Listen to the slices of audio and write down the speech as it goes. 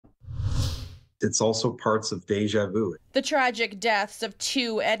it's also parts of deja vu. The tragic deaths of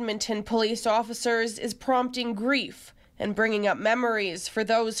 2 Edmonton police officers is prompting grief and bringing up memories for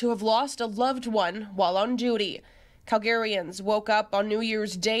those who have lost a loved one while on duty. Calgarians woke up on New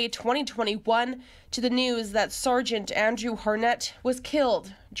Year's Day 2021 to the news that Sergeant Andrew Harnett was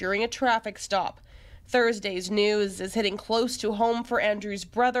killed during a traffic stop. Thursday's news is hitting close to home for Andrew's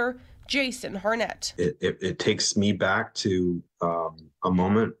brother, Jason Harnett. It takes me back to a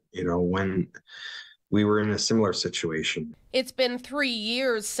moment, when we were in a similar situation. It's been 3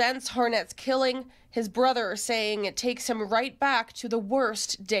 years since Harnett's killing, his brother saying it takes him right back to the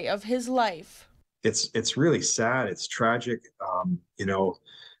worst day of his life. It's really sad. It's tragic.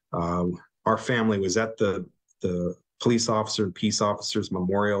 Our family was at the police officer and peace officers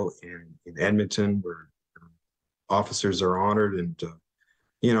memorial in Edmonton, where officers are honored, and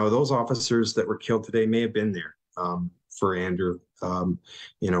those officers that were killed today may have been there for Andrew.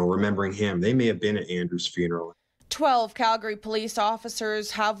 Remembering him, they may have been at Andrew's funeral. 12 Calgary police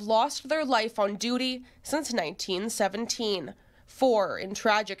officers have lost their life on duty since 1917. 4 in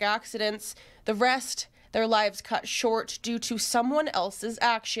tragic accidents. The rest, their lives cut short due to someone else's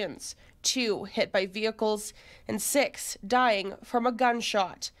actions. 2 hit by vehicles, and 6 dying from a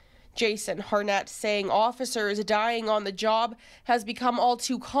gunshot. Jason Harnett saying officers dying on the job has become all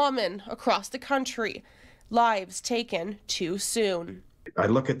too common across the country. Lives taken too soon. I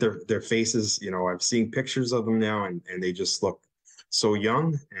look at their faces, I've seen pictures of them now, and they just look so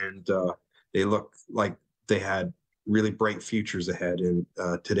young, and they look like they had really bright futures ahead. And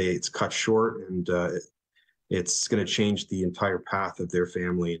today it's cut short, and it's going to change the entire path of their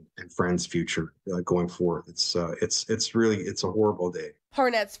family and friends' future going forward. It's a horrible day.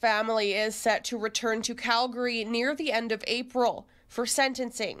 Harnett's family is set to return to Calgary near the end of April for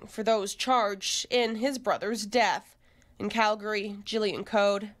sentencing for those charged in his brother's death. In Calgary, Jillian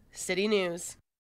Code, City News.